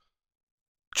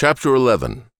Chapter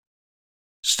 11.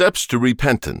 Steps to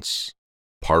Repentance,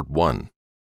 Part 1.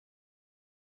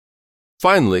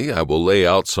 Finally, I will lay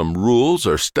out some rules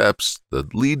or steps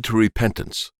that lead to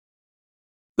repentance.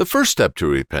 The first step to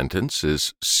repentance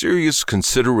is serious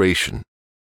consideration.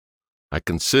 I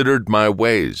considered my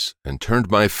ways and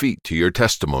turned my feet to your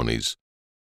testimonies.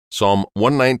 Psalm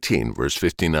 119, verse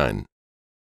 59.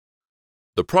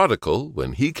 The prodigal,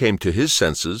 when he came to his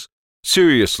senses,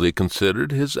 seriously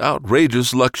considered his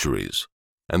outrageous luxuries,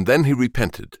 and then he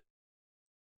repented.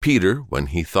 Peter, when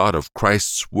he thought of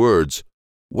Christ's words,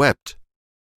 wept.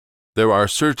 There are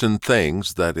certain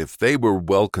things that, if they were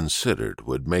well considered,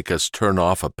 would make us turn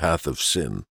off a path of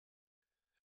sin.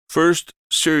 First,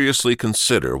 seriously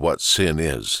consider what sin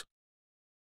is.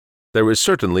 There is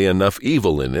certainly enough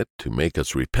evil in it to make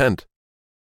us repent.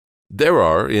 There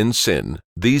are, in sin,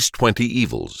 these 20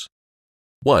 evils.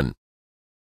 1.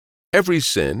 Every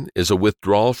sin is a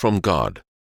withdrawal from God.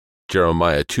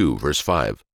 Jeremiah 2, verse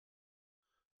 5.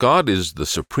 God is the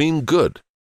supreme good,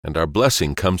 and our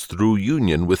blessing comes through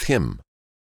union with Him.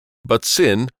 But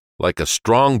sin, like a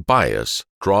strong bias,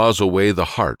 draws away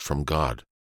the heart from God.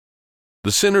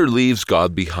 The sinner leaves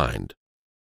God behind.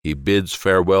 He bids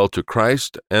farewell to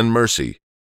Christ and mercy.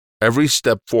 Every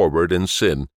step forward in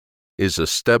sin is a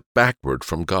step backward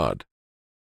from God.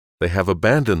 They have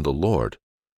abandoned the Lord.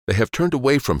 They have turned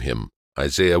away from Him.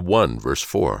 Isaiah 1, verse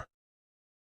 4.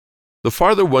 The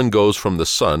farther one goes from the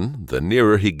sun, the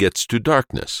nearer he gets to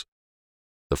darkness.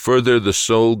 The further the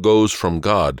soul goes from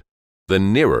God, the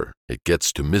nearer it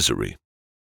gets to misery.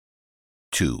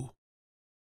 2.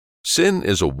 Sin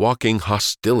is a walking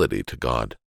hostility to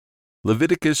God.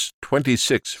 Leviticus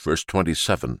 26, verse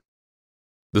 27.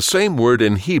 The same word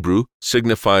in Hebrew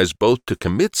signifies both to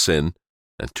commit sin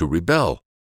and to rebel.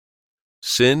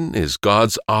 Sin is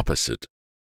God's opposite.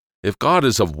 If God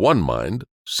is of one mind,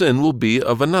 sin will be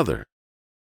of another.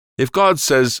 If God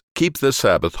says, keep the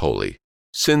Sabbath holy,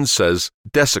 sin says,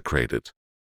 desecrate it.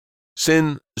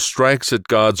 Sin strikes at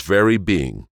God's very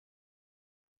being.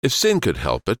 If sin could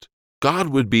help it, God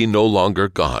would be no longer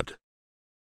God.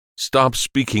 Stop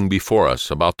speaking before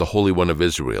us about the Holy One of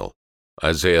Israel.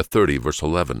 Isaiah 30, verse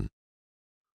 11.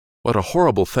 What a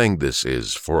horrible thing this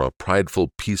is for a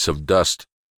prideful piece of dust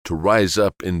to rise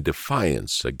up in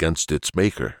defiance against its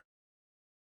Maker.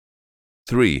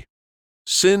 3.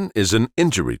 Sin is an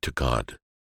injury to God.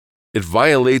 It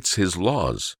violates His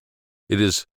laws. It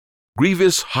is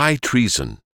grievous high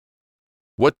treason.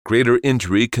 What greater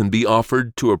injury can be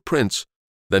offered to a prince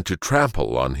than to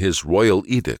trample on his royal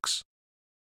edicts?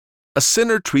 A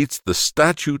sinner treats the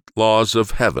statute laws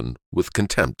of heaven with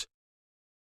contempt.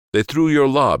 They threw your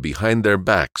law behind their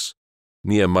backs,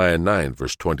 Nehemiah 9,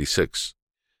 verse 26,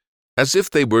 as if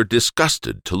they were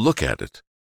disgusted to look at it.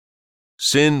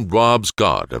 Sin robs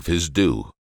God of His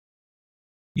due.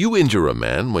 You injure a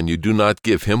man when you do not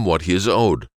give him what he is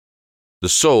owed. The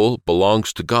soul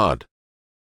belongs to God.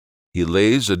 He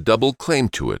lays a double claim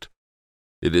to it.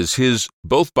 It is His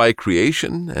both by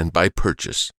creation and by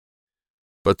purchase.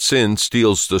 But sin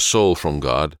steals the soul from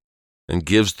God and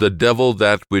gives the devil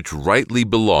that which rightly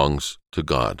belongs to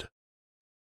God.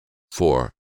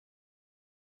 4.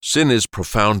 Sin is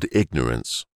profound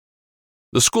ignorance.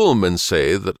 The schoolmen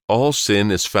say that all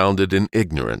sin is founded in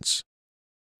ignorance.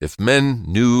 If men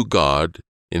knew God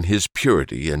in His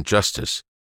purity and justice,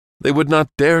 they would not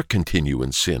dare continue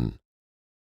in sin.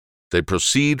 They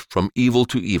proceed from evil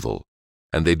to evil,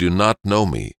 and they do not know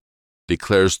me,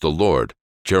 declares the Lord,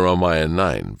 Jeremiah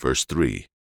 9, verse 3.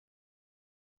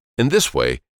 In this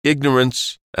way,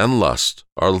 ignorance and lust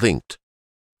are linked,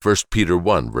 1 Peter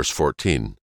 1, verse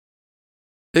 14.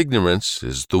 Ignorance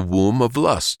is the womb of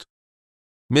lust.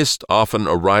 Mist often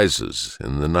arises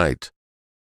in the night.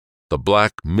 The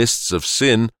black mists of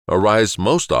sin arise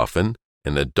most often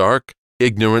in a dark,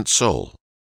 ignorant soul.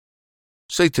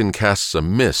 Satan casts a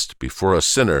mist before a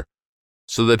sinner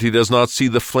so that he does not see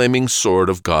the flaming sword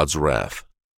of God's wrath.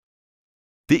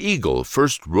 The eagle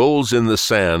first rolls in the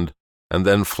sand and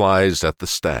then flies at the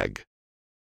stag.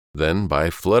 Then, by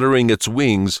fluttering its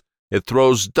wings, it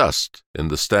throws dust in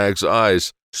the stag's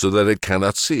eyes so that it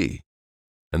cannot see,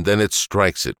 and then it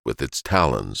strikes it with its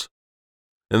talons.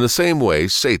 In the same way,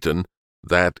 Satan,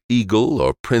 that eagle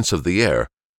or prince of the air,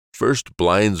 first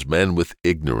blinds men with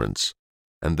ignorance,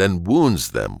 and then wounds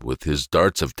them with his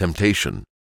darts of temptation.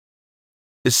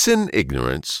 Is sin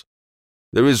ignorance?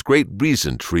 There is great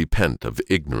reason to repent of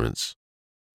ignorance.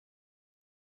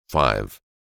 5.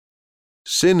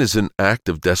 Sin is an act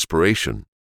of desperation.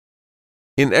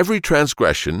 In every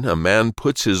transgression, a man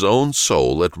puts his own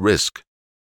soul at risk.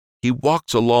 He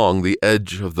walks along the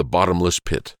edge of the bottomless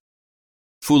pit.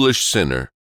 Foolish sinner,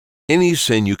 Any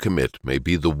sin you commit may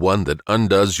be the one that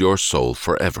undoes your soul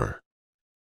forever.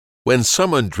 When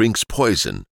someone drinks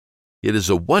poison, it is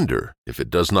a wonder if it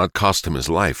does not cost him his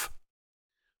life.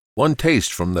 One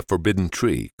taste from the forbidden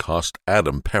tree cost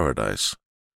Adam paradise.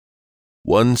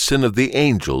 One sin of the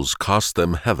angels cost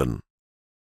them heaven.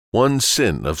 One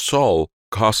sin of Saul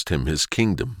cost him his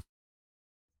kingdom.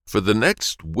 For the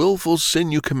next willful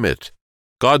sin you commit,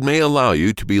 God may allow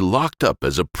you to be locked up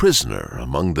as a prisoner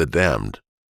among the damned.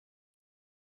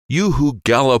 You who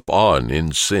gallop on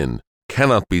in sin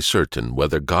cannot be certain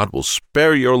whether God will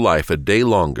spare your life a day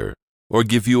longer or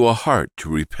give you a heart to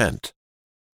repent.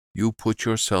 You put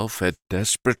yourself at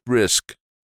desperate risk.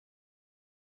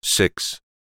 6.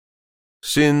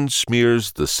 Sin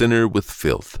smears the sinner with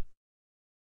filth.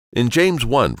 In James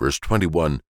 1, verse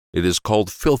 21, it is called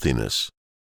filthiness.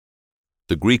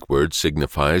 The Greek word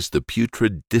signifies the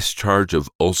putrid discharge of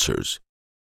ulcers.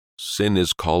 Sin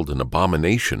is called an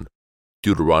abomination.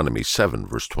 Deuteronomy 7,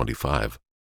 verse 25.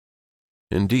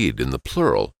 Indeed, in the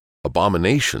plural,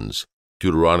 abominations,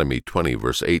 Deuteronomy 20,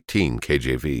 verse 18,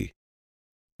 KJV.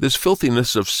 This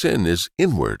filthiness of sin is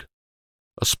inward.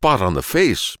 A spot on the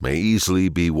face may easily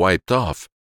be wiped off,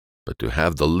 but to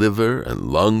have the liver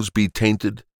and lungs be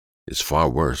tainted is far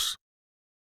worse.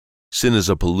 Sin is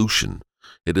a pollution.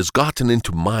 It is gotten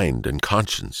into mind and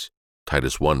conscience.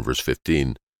 Titus 1, verse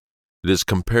 15. It is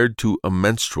compared to a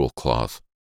menstrual cloth.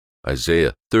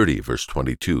 Isaiah 30, verse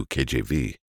 22,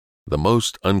 KJV. The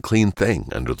most unclean thing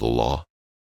under the law.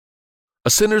 A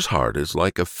sinner's heart is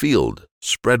like a field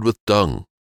spread with dung.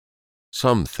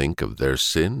 Some think of their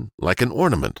sin like an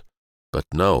ornament, but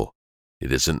no,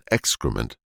 it is an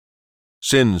excrement.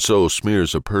 Sin so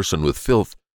smears a person with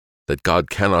filth that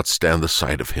God cannot stand the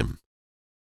sight of him.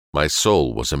 My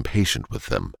soul was impatient with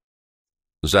them.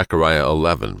 Zechariah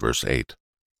 11, verse 8.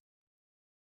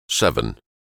 7.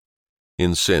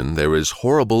 In sin there is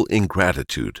horrible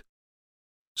ingratitude.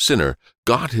 Sinner,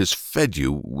 God has fed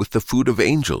you with the food of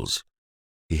angels.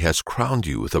 He has crowned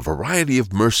you with a variety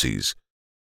of mercies,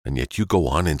 and yet you go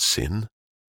on in sin?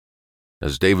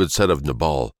 As David said of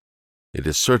Nabal, "It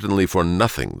is certainly for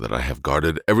nothing that I have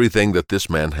guarded everything that this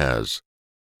man has."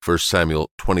 1 Samuel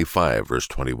 25, verse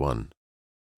 21.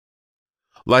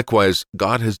 Likewise,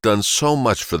 God has done so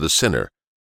much for the sinner,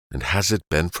 and has it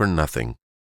been for nothing?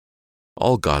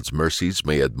 All God's mercies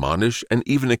may admonish and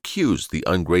even accuse the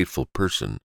ungrateful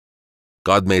person.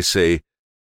 God may say,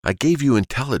 "I gave you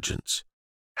intelligence,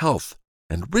 health,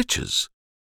 and riches,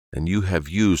 and you have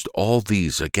used all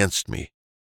these against me.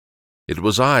 It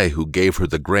was I who gave her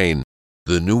the grain,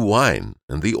 the new wine,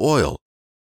 and the oil,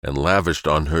 and lavished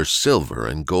on her silver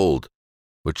and gold,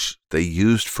 which they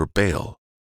used for Baal."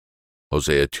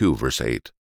 Hosea 2, verse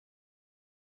 8.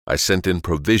 I sent in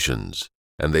provisions,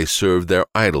 and they served their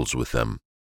idols with them.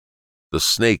 The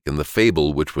snake in the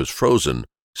fable which was frozen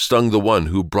stung the one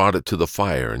who brought it to the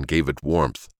fire and gave it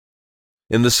warmth.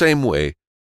 In the same way,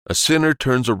 a sinner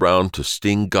turns around to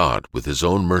sting God with his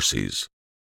own mercies.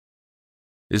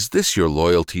 Is this your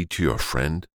loyalty to your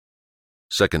friend?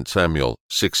 2 Samuel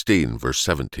 16, verse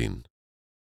 17.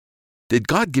 Did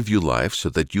God give you life so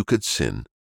that you could sin?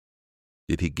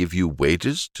 Did he give you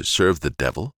wages to serve the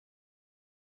devil?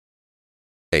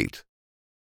 8.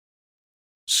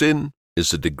 Sin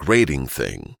is a degrading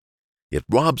thing. It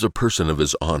robs a person of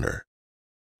his honor.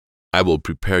 I will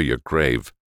prepare your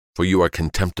grave, for you are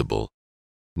contemptible.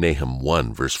 Nahum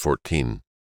 1, verse 14.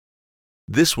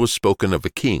 This was spoken of a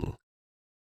king.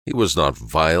 He was not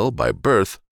vile by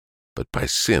birth, but by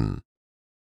sin.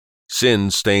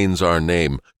 Sin stains our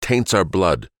name, taints our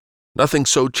blood. Nothing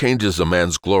so changes a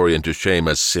man's glory into shame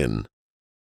as sin.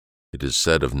 It is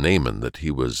said of Naaman that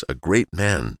he was a great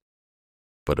man,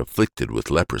 but afflicted with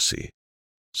leprosy.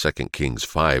 2 Kings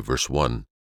 5, verse 1.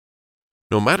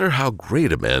 No matter how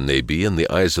great a man may be in the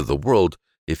eyes of the world,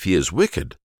 if he is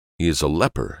wicked, he is a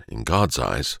leper in God's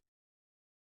eyes.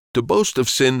 To boast of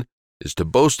sin is to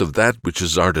boast of that which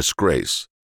is our disgrace,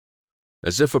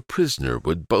 as if a prisoner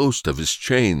would boast of his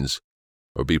chains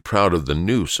or be proud of the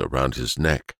noose around his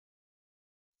neck.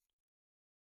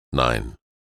 9.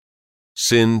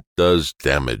 Sin does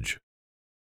damage.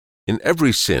 In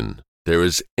every sin, there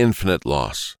is infinite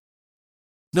loss.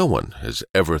 No one has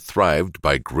ever thrived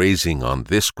by grazing on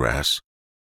this grass.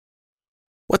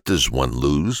 What does one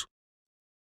lose?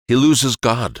 He loses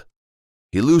God.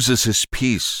 He loses his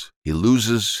peace. He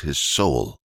loses his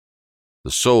soul.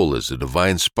 The soul is a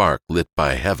divine spark lit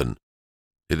by heaven.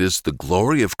 It is the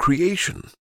glory of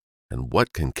creation. And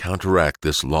what can counteract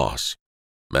this loss?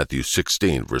 Matthew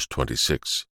 16, verse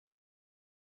 26.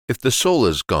 If the soul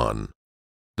is gone,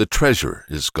 the treasure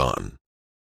is gone.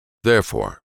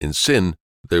 Therefore, in sin,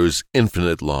 there is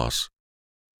infinite loss.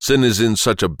 Sin is in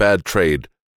such a bad trade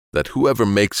that whoever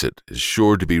makes it is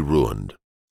sure to be ruined.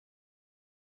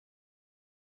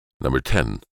 Number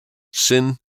 10.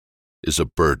 Sin is a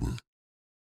burden.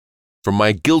 For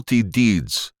my guilty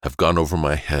deeds have gone over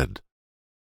my head.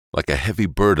 Like a heavy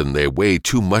burden, they weigh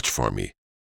too much for me.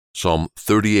 Psalm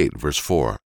 38, verse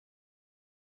 4.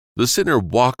 The sinner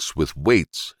walks with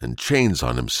weights and chains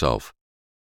on himself.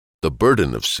 The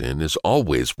burden of sin is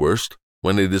always worst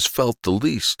when it is felt the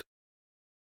least.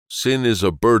 Sin is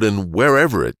a burden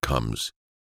wherever it comes.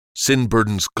 Sin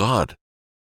burdens God.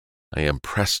 I am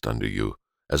pressed under you,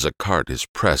 as a cart is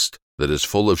pressed that is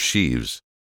full of sheaves.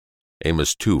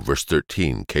 Amos 2, verse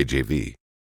 13, KJV.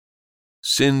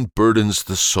 Sin burdens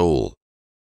the soul.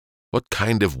 What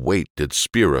kind of weight did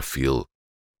Spira feel?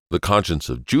 The conscience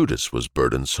of Judas was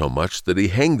burdened so much that he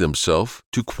hanged himself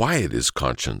to quiet his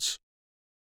conscience.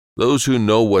 Those who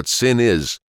know what sin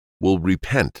is will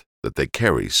repent that they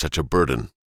carry such a burden.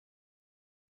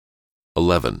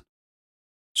 11.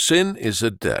 Sin is a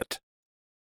debt.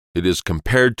 It is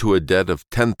compared to a debt of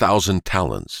 10,000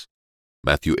 talents.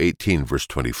 Matthew 18, verse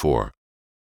 24.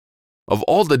 Of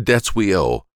all the debts we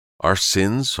owe, our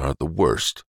sins are the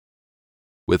worst.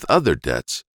 With other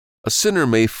debts, a sinner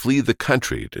may flee the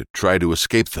country to try to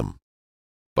escape them,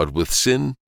 but with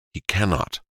sin he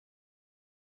cannot.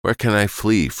 Where can I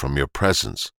flee from your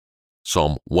presence?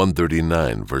 Psalm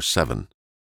 139, verse 7.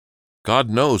 God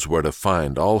knows where to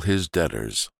find all his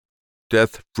debtors.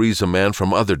 Death frees a man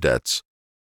from other debts,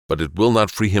 but it will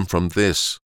not free him from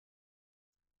this.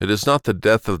 It is not the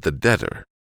death of the debtor,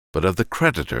 but of the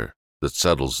creditor that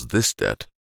settles this debt.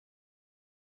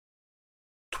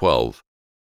 12.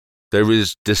 There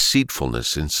is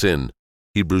deceitfulness in sin.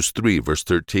 Hebrews 3, verse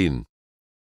 13.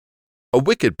 A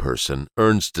wicked person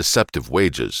earns deceptive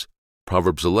wages.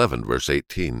 Proverbs 11, verse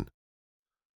 18.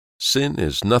 Sin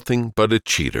is nothing but a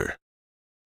cheater.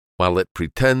 While it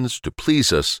pretends to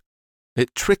please us,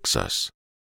 it tricks us.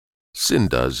 Sin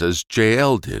does as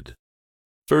Jael did.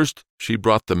 First, she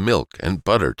brought the milk and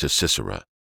butter to Sisera,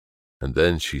 and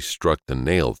then she struck the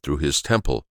nail through his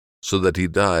temple so that he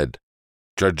died.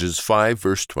 Judges 5,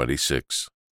 verse 26.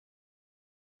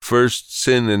 First,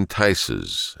 sin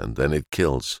entices, and then it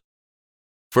kills.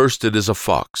 First it is a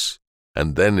fox,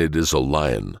 and then it is a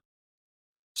lion.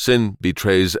 Sin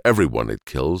betrays everyone it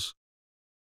kills.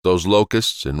 Those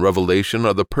locusts in Revelation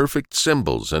are the perfect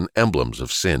symbols and emblems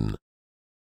of sin.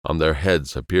 On their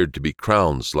heads appeared to be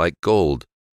crowns like gold,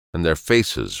 and their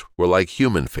faces were like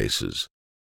human faces.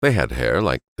 They had hair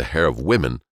like the hair of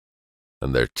women,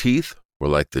 and their teeth were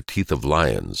like the teeth of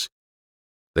lions.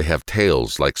 They have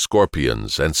tails like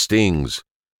scorpions and stings,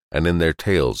 and in their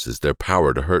tails is their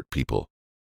power to hurt people.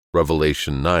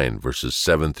 Revelation 9, verses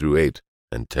 7 through 8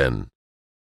 and 10.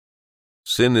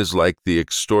 Sin is like the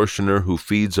extortioner who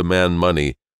feeds a man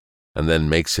money and then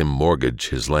makes him mortgage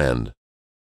his land.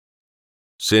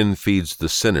 Sin feeds the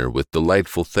sinner with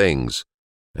delightful things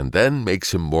and then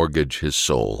makes him mortgage his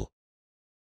soul.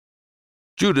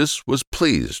 Judas was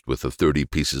pleased with the 30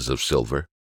 pieces of silver,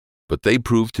 but they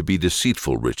proved to be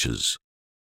deceitful riches.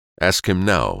 Ask him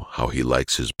now how he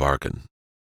likes his bargain.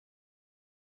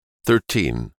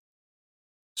 13.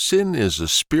 Sin is a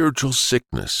spiritual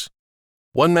sickness.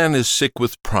 One man is sick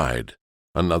with pride,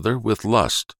 another with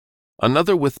lust,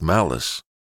 another with malice.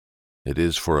 It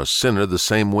is for a sinner the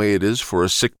same way it is for a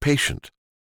sick patient.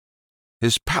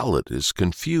 His palate is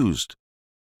confused,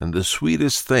 and the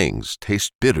sweetest things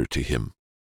taste bitter to him.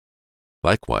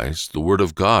 Likewise, the word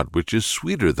of God, which is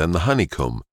sweeter than the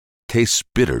honeycomb, tastes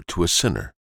bitter to a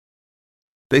sinner.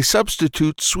 They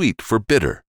substitute sweet for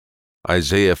bitter.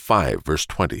 Isaiah 5, verse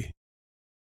 20.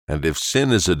 And if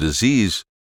sin is a disease,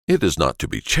 it is not to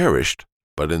be cherished,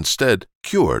 but instead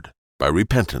cured by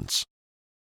repentance.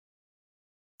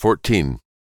 14.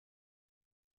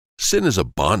 Sin is a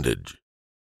bondage.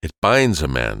 It binds a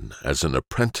man as an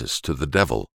apprentice to the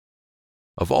devil.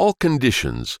 Of all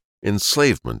conditions,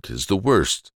 enslavement is the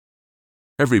worst.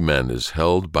 Every man is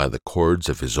held by the cords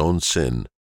of his own sin.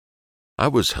 I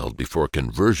was held before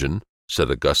conversion, said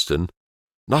Augustine,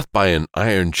 not by an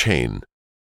iron chain,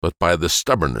 but by the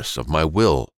stubbornness of my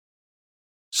will.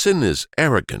 Sin is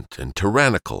arrogant and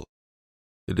tyrannical.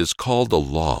 It is called a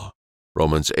law,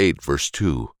 Romans 8, verse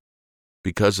 2,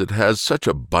 because it has such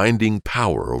a binding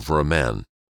power over a man.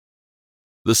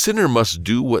 The sinner must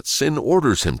do what sin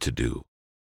orders him to do.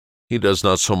 He does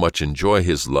not so much enjoy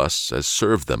his lusts as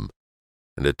serve them,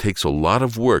 and it takes a lot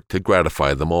of work to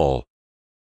gratify them all.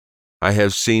 I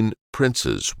have seen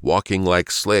princes walking like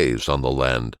slaves on the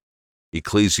land.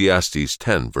 Ecclesiastes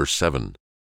 10, verse 7.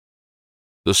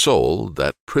 The soul,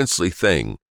 that princely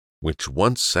thing, which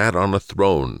once sat on a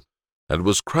throne and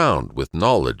was crowned with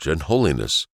knowledge and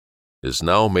holiness, is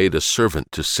now made a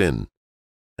servant to sin,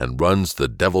 and runs the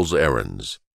devil's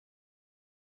errands.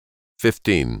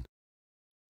 15.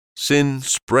 Sin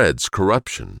spreads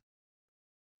corruption.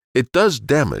 It does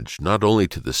damage not only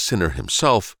to the sinner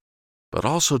himself, but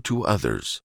also to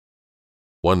others.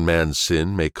 One man's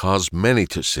sin may cause many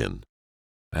to sin,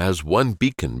 as one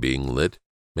beacon being lit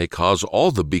may cause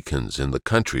all the beacons in the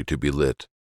country to be lit.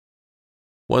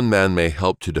 One man may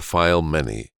help to defile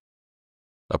many.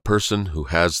 A person who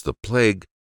has the plague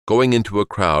going into a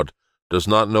crowd does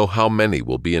not know how many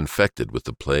will be infected with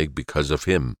the plague because of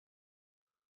him.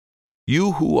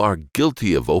 You who are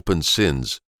guilty of open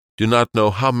sins do not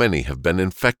know how many have been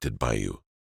infected by you.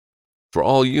 For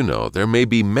all you know, there may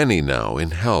be many now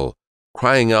in hell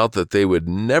crying out that they would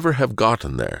never have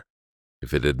gotten there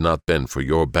if it had not been for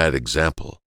your bad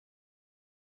example.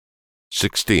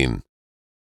 16.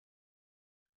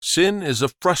 Sin is a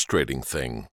frustrating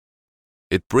thing.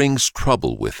 It brings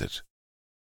trouble with it.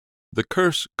 The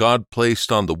curse God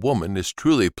placed on the woman is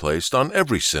truly placed on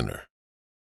every sinner.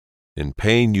 In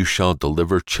pain you shall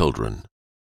deliver children.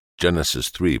 Genesis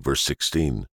 3, verse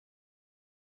 16.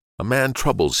 A man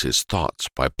troubles his thoughts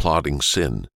by plotting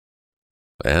sin,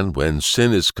 and when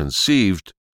sin is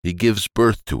conceived, he gives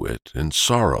birth to it in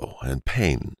sorrow and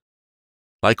pain.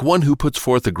 Like one who puts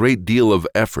forth a great deal of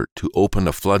effort to open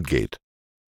a floodgate,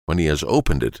 when he has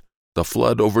opened it, the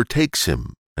flood overtakes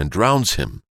him and drowns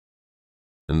him.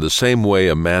 In the same way,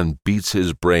 a man beats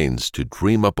his brains to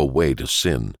dream up a way to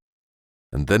sin,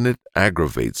 and then it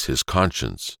aggravates his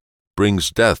conscience,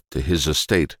 brings death to his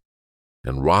estate,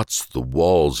 and rots the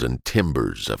walls and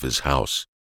timbers of his house.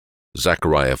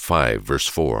 Zechariah 5, verse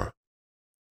 4.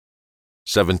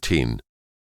 17.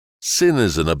 Sin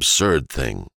is an absurd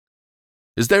thing.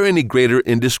 Is there any greater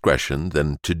indiscretion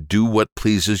than to do what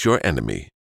pleases your enemy?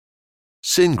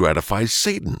 Sin gratifies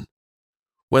Satan.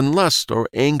 When lust or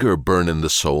anger burn in the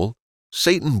soul,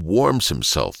 Satan warms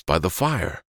himself by the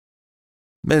fire.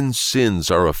 Men's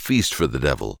sins are a feast for the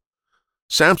devil.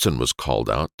 Samson was called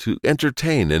out to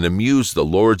entertain and amuse the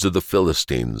lords of the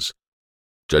Philistines.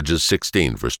 Judges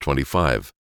 16, verse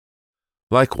 25.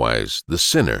 Likewise, the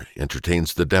sinner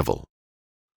entertains the devil.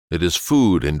 It is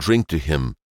food and drink to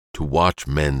him to watch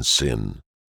men sin.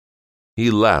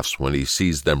 He laughs when he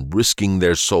sees them risking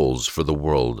their souls for the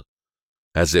world,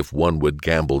 as if one would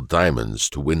gamble diamonds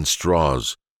to win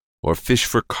straws, or fish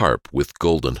for carp with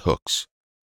golden hooks.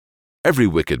 Every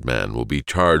wicked man will be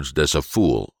charged as a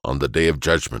fool on the day of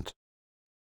judgment.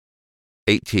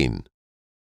 18.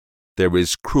 There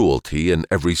is cruelty in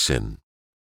every sin.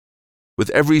 With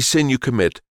every sin you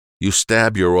commit, you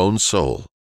stab your own soul.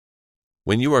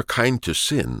 When you are kind to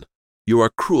sin, you are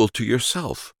cruel to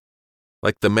yourself,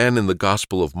 like the man in the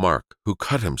Gospel of Mark who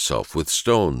cut himself with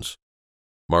stones.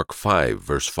 Mark 5,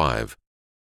 verse 5.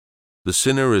 The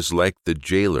sinner is like the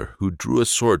jailer who drew a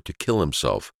sword to kill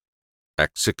himself.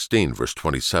 Acts 16, verse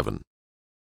 27.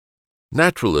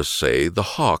 Naturalists say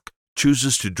the hawk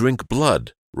chooses to drink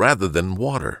blood rather than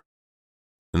water.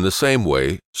 In the same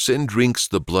way, sin drinks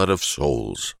the blood of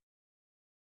souls.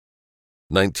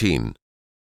 19.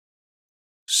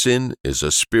 Sin is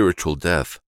a spiritual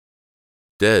death.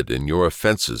 Dead in your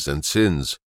offenses and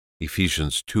sins.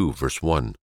 Ephesians 2, verse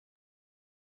 1.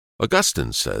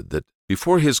 Augustine said that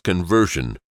before his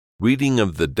conversion, reading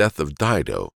of the death of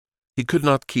Dido, he could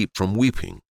not keep from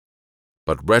weeping.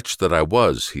 But wretch that I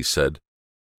was, he said,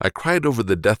 I cried over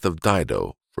the death of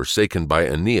Dido, forsaken by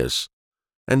Aeneas,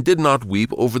 and did not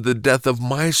weep over the death of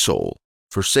my soul,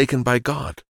 forsaken by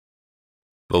God.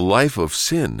 The life of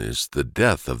sin is the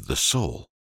death of the soul.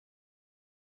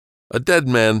 A dead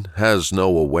man has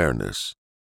no awareness.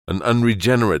 An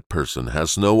unregenerate person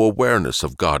has no awareness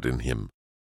of God in him.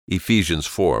 Ephesians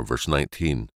 4, verse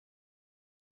 19.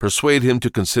 Persuade him to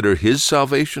consider his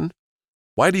salvation?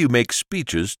 Why do you make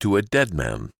speeches to a dead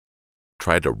man?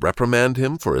 Try to reprimand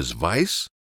him for his vice?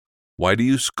 Why do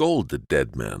you scold the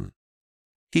dead man?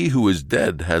 He who is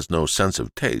dead has no sense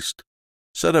of taste.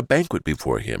 Set a banquet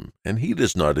before him, and he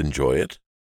does not enjoy it.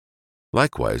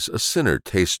 Likewise, a sinner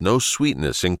tastes no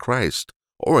sweetness in Christ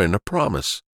or in a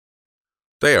promise.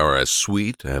 They are as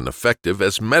sweet and effective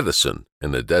as medicine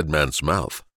in a dead man's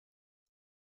mouth.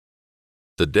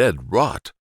 The dead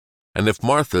rot, and if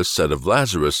Martha said of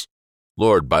Lazarus,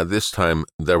 Lord, by this time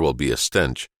there will be a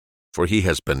stench, for he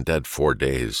has been dead 4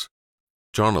 days.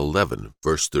 John 11,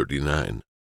 verse 39.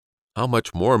 How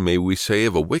much more may we say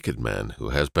of a wicked man who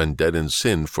has been dead in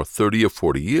sin for 30 or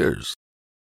 40 years?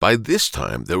 By this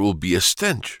time there will be a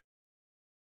stench.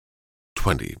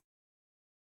 20.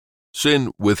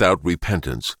 Sin without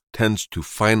repentance tends to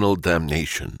final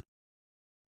damnation.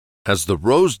 As the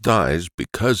rose dies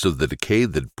because of the decay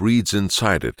that breeds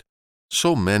inside it,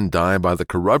 so men die by the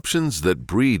corruptions that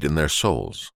breed in their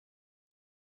souls.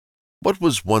 What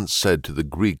was once said to the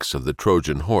Greeks of the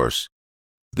Trojan horse,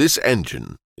 "This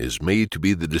engine is made to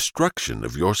be the destruction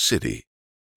of your city,"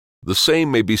 the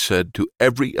same may be said to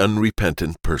every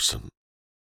unrepentant person.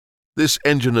 This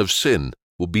engine of sin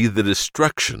will be the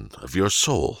destruction of your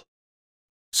soul.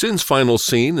 Sin's final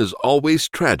scene is always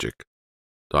tragic.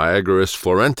 Diagoras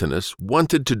Florentinus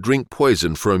wanted to drink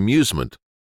poison for amusement,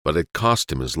 but it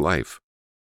cost him his life.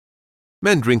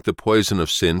 Men drink the poison of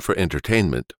sin for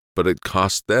entertainment, but it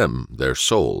cost them their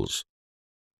souls.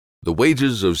 The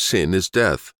wages of sin is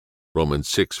death, Romans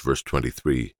 6, verse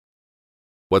 23.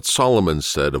 What Solomon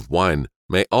said of wine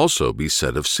may also be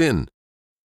said of sin.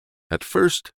 At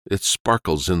first it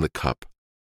sparkles in the cup.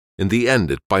 In the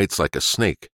end it bites like a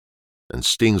snake and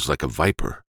stings like a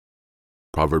viper.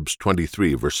 Proverbs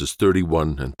 23, verses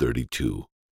 31 and 32.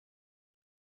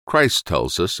 Christ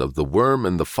tells us of the worm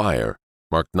and the fire,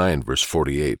 Mark 9, verse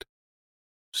 48.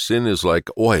 Sin is like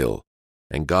oil,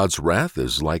 and God's wrath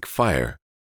is like fire.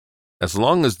 As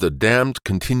long as the damned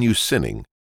continue sinning,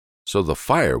 so the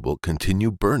fire will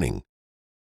continue burning.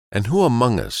 And who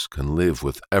among us can live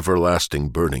with everlasting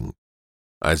burning?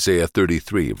 Isaiah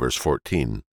 33, verse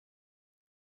 14.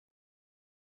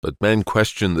 But men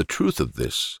question the truth of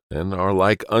this, and are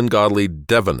like ungodly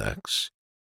Devonites,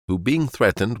 who, being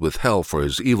threatened with hell for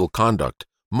his evil conduct,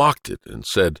 mocked it and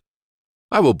said,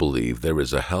 "I will believe there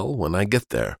is a hell when I get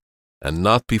there, and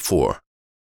not before."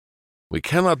 We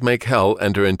cannot make hell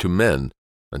enter into men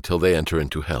until they enter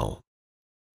into hell.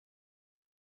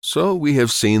 So we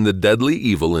have seen the deadly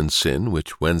evil in sin,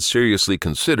 which, when seriously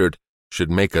considered,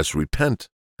 should make us repent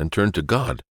and turn to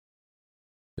God.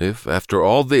 If, after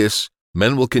all this,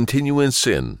 men will continue in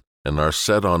sin and are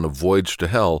set on a voyage to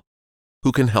hell,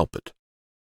 who can help it?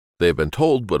 They have been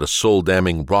told what a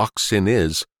soul-damning rock sin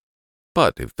is,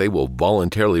 but if they will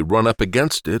voluntarily run up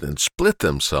against it and split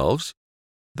themselves,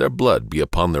 their blood be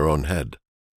upon their own head.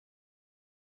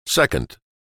 Second,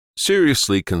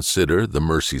 seriously consider the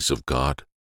mercies of God.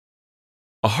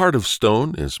 A heart of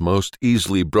stone is most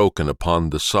easily broken upon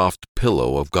the soft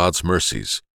pillow of God's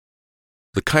mercies.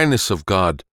 The kindness of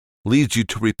God leads you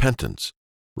to repentance,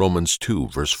 Romans 2,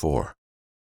 verse 4.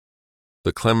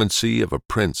 The clemency of a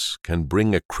prince can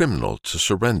bring a criminal to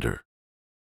surrender.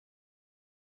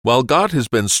 While God has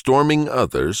been storming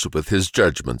others with his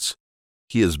judgments,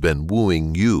 he has been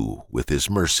wooing you with his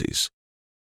mercies.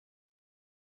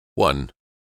 1.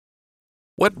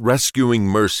 What rescuing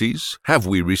mercies have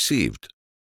we received?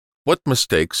 What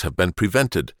mistakes have been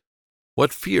prevented?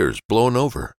 What fears blown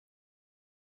over?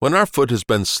 When our foot has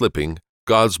been slipping,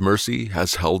 God's mercy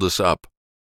has held us up.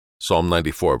 Psalm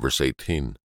 94, verse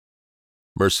 18.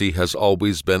 Mercy has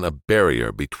always been a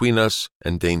barrier between us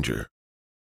and danger.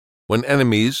 When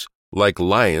enemies, like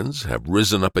lions, have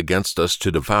risen up against us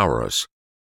to devour us,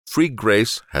 free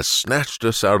grace has snatched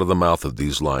us out of the mouth of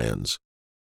these lions.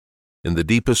 In the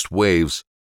deepest waves,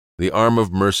 the arm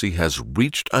of mercy has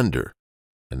reached under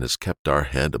and has kept our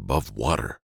head above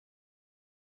water.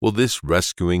 Will this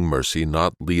rescuing mercy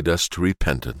not lead us to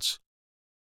repentance?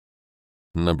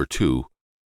 2.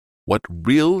 What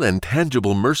real and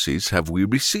tangible mercies have we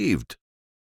received?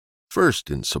 First,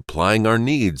 in supplying our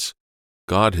needs,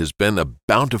 God has been a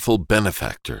bountiful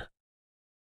benefactor.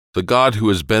 The God who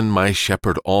has been my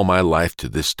shepherd all my life to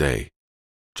this day.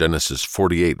 Genesis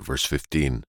 48, verse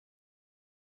 15.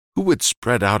 Who would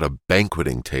spread out a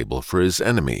banqueting table for his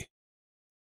enemy?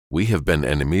 We have been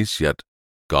enemies, yet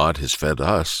God has fed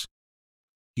us.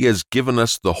 He has given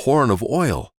us the horn of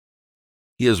oil.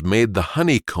 He has made the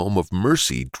honeycomb of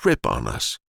mercy drip on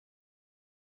us.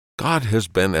 God has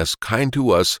been as kind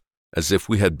to us as if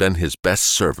we had been his best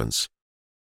servants.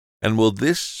 And will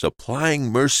this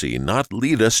supplying mercy not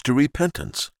lead us to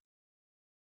repentance?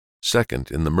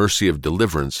 Second, in the mercy of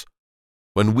deliverance,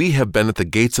 when we have been at the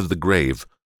gates of the grave,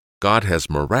 God has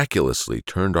miraculously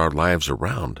turned our lives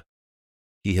around.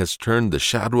 He has turned the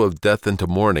shadow of death into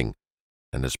morning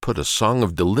and has put a song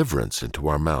of deliverance into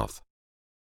our mouth.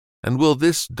 And will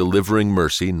this delivering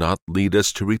mercy not lead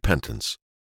us to repentance?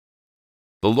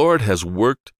 The Lord has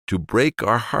worked to break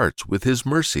our hearts with his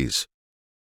mercies.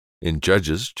 In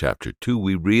Judges chapter 2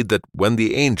 we read that when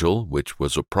the angel, which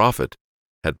was a prophet,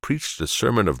 had preached a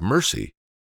sermon of mercy,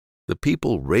 the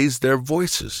people raised their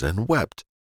voices and wept.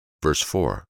 Verse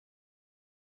 4.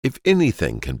 If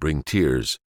anything can bring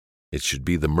tears, it should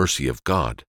be the mercy of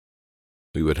God.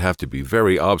 We would have to be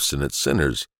very obstinate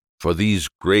sinners for these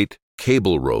great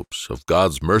cable ropes of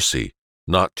God's mercy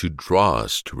not to draw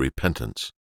us to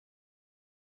repentance.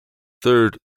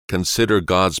 Third, consider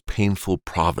God's painful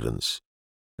providence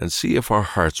and see if our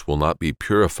hearts will not be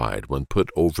purified when put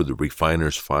over the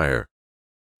refiner's fire.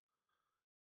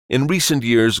 In recent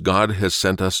years, God has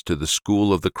sent us to the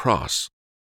school of the cross.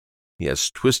 He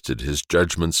has twisted his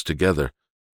judgments together.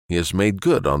 He has made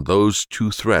good on those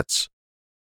two threats.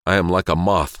 I am like a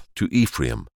moth to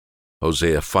Ephraim,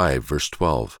 Hosea 5, verse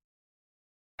 12.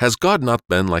 Has God not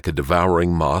been like a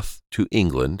devouring moth to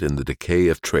England in the decay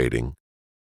of trading?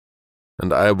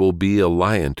 And I will be a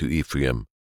lion to Ephraim,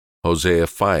 Hosea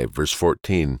 5, verse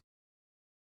 14.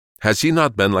 Has he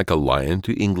not been like a lion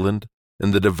to England in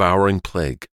the devouring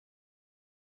plague?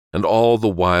 And all the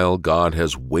while God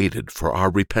has waited for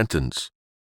our repentance.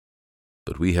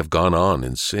 But we have gone on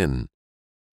in sin.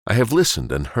 I have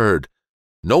listened and heard.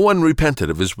 No one repented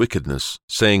of his wickedness,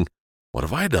 saying, What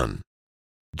have I done?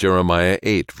 Jeremiah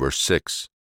 8, verse 6.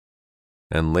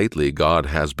 And lately God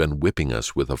has been whipping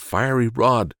us with a fiery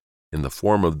rod in the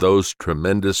form of those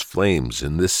tremendous flames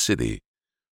in this city,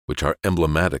 which are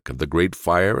emblematic of the great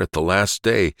fire at the last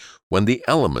day, when the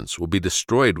elements will be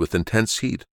destroyed with intense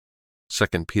heat.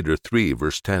 2 Peter 3,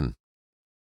 verse 10.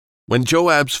 When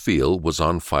Joab's field was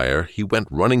on fire, he went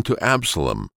running to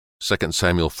Absalom. 2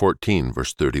 Samuel 14,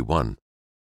 verse 31.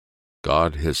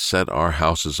 God has set our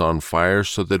houses on fire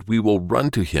so that we will run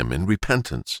to him in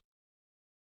repentance.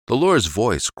 The Lord's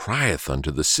voice crieth unto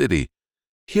the city,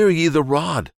 Hear ye the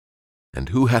rod, and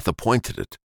who hath appointed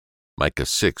it? Micah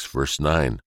 6, verse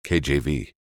 9,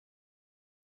 KJV.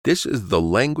 This is the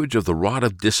language of the rod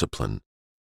of discipline,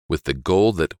 with the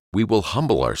goal that we will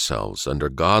humble ourselves under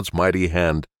God's mighty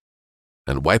hand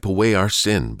and wipe away our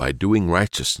sin by doing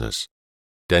righteousness.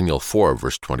 Daniel 4,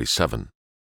 verse 27.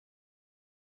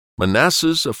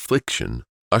 Manasseh's affliction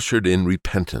ushered in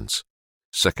repentance.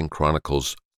 2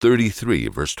 Chronicles 33,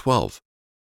 verse 12.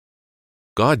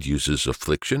 God uses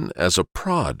affliction as a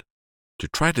prod to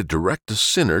try to direct a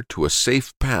sinner to a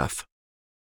safe path.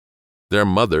 Their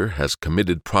mother has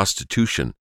committed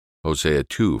prostitution, Hosea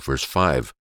 2, verse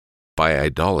 5, by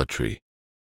idolatry.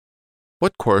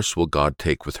 What course will God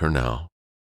take with her now?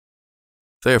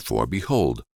 Therefore,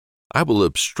 behold, I will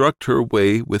obstruct her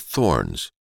way with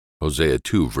thorns, Hosea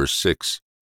 2, verse 6.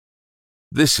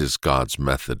 This is God's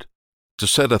method, to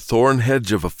set a thorn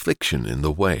hedge of affliction in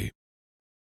the way.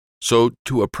 So,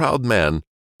 to a proud man,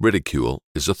 ridicule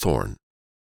is a thorn.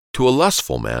 To a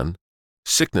lustful man,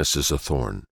 sickness is a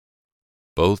thorn,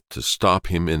 both to stop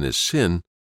him in his sin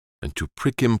and to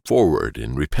prick him forward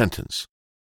in repentance.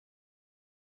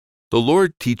 The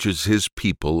Lord teaches his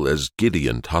people as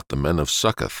Gideon taught the men of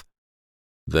Succoth.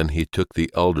 Then he took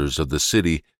the elders of the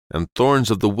city and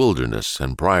thorns of the wilderness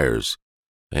and briars,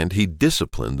 and he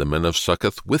disciplined the men of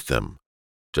Succoth with them.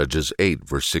 Judges 8,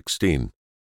 verse 16.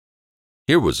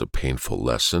 Here was a painful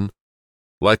lesson.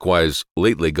 Likewise,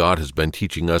 lately God has been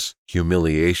teaching us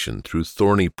humiliation through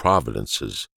thorny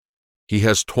providences. He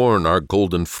has torn our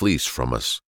golden fleece from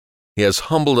us. He has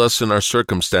humbled us in our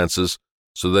circumstances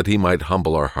so that he might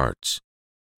humble our hearts.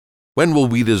 When will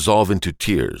we dissolve into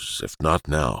tears, if not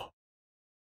now?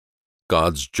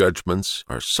 God's judgments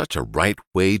are such a right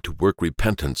way to work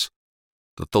repentance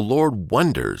that the Lord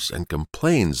wonders and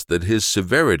complains that his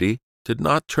severity did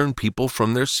not turn people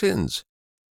from their sins.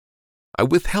 I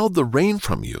withheld the rain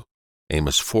from you,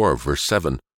 Amos 4, verse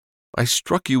 7. I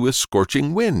struck you with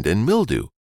scorching wind and mildew,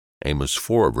 Amos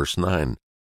 4, verse 9.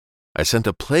 I sent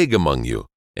a plague among you,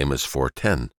 Amos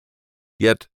 4:10.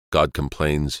 Yet, God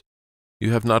complains,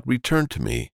 you have not returned to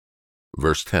me,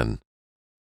 verse 10.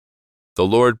 The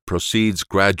Lord proceeds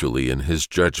gradually in his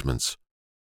judgments.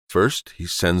 First, he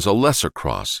sends a lesser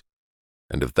cross,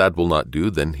 and if that will not do,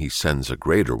 then he sends a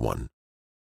greater one.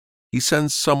 He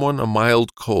sends someone a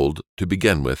mild cold to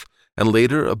begin with, and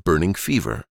later a burning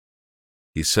fever.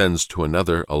 He sends to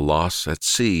another a loss at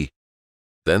sea,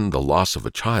 then the loss of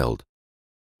a child,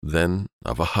 then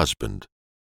of a husband.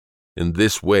 In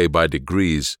this way, by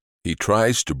degrees, he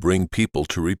tries to bring people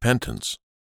to repentance.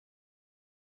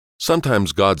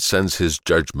 Sometimes God sends his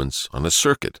judgments on a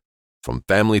circuit, from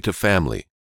family to family.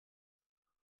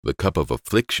 The cup of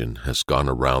affliction has gone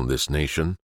around this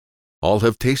nation. All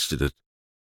have tasted it.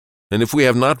 And if we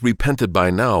have not repented by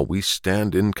now, we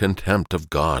stand in contempt of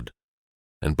God,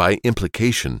 and by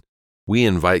implication, we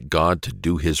invite God to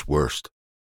do his worst.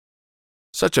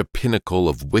 Such a pinnacle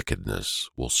of wickedness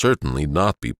will certainly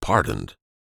not be pardoned.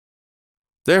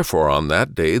 Therefore, on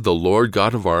that day, the Lord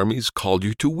God of armies called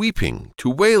you to weeping, to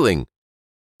wailing.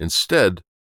 Instead,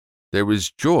 there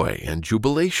is joy and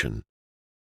jubilation.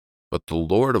 But the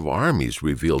Lord of armies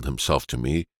revealed himself to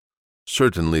me.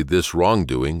 Certainly this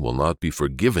wrongdoing will not be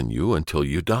forgiven you until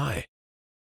you die.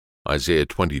 Isaiah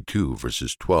 22,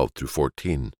 verses 12 through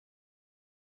 14.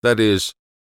 That is,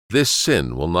 this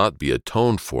sin will not be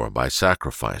atoned for by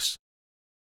sacrifice.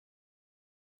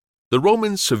 The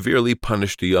Romans severely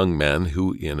punished a young man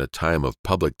who, in a time of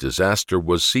public disaster,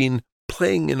 was seen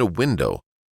playing in a window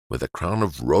with a crown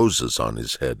of roses on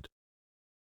his head.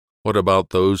 What about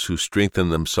those who strengthen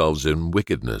themselves in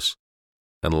wickedness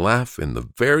and laugh in the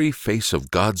very face of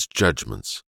God's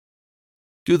judgments?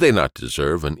 Do they not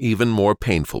deserve an even more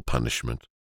painful punishment?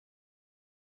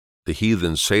 The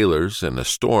heathen sailors in a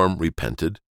storm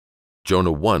repented.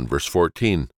 Jonah 1, verse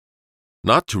 14.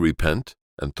 Not to repent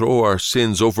and throw our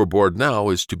sins overboard now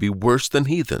is to be worse than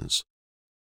heathens.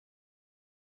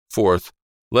 Fourth,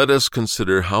 let us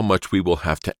consider how much we will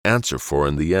have to answer for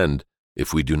in the end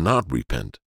if we do not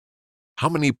repent. How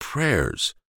many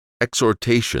prayers,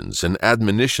 exhortations, and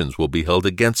admonitions will be held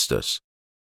against us?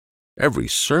 Every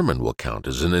sermon will count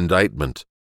as an indictment.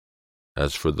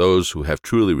 As for those who have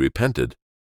truly repented,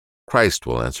 Christ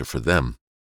will answer for them.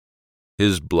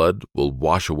 His blood will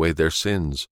wash away their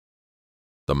sins.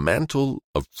 The mantle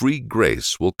of free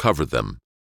grace will cover them.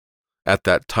 At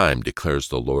that time, declares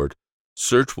the Lord,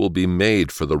 search will be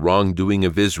made for the wrongdoing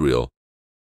of Israel,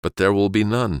 but there will be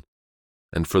none,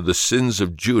 and for the sins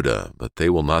of Judah, but they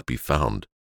will not be found.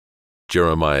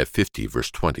 Jeremiah 50,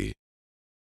 verse 20.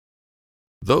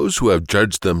 Those who have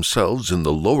judged themselves in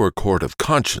the lower court of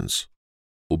conscience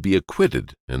will be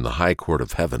acquitted in the high court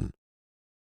of heaven.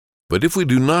 But if we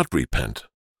do not repent,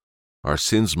 our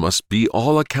sins must be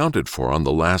all accounted for on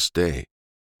the last day,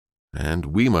 and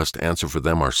we must answer for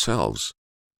them ourselves,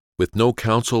 with no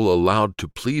counsel allowed to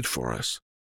plead for us.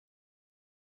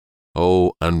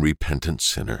 O unrepentant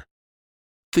sinner,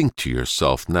 think to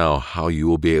yourself now how you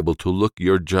will be able to look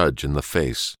your judge in the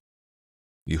face.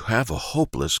 You have a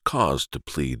hopeless cause to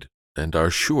plead, and are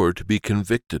sure to be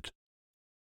convicted.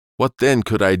 What then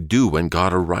could I do when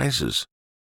God arises?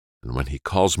 And when he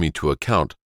calls me to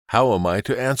account, how am I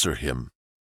to answer him?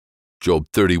 Job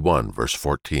 31, verse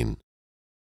 14.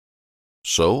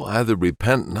 So either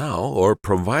repent now or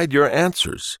provide your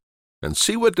answers, and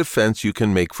see what defense you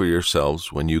can make for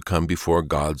yourselves when you come before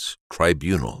God's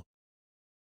tribunal.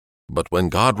 But when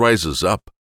God rises up,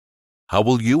 how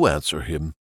will you answer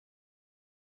him?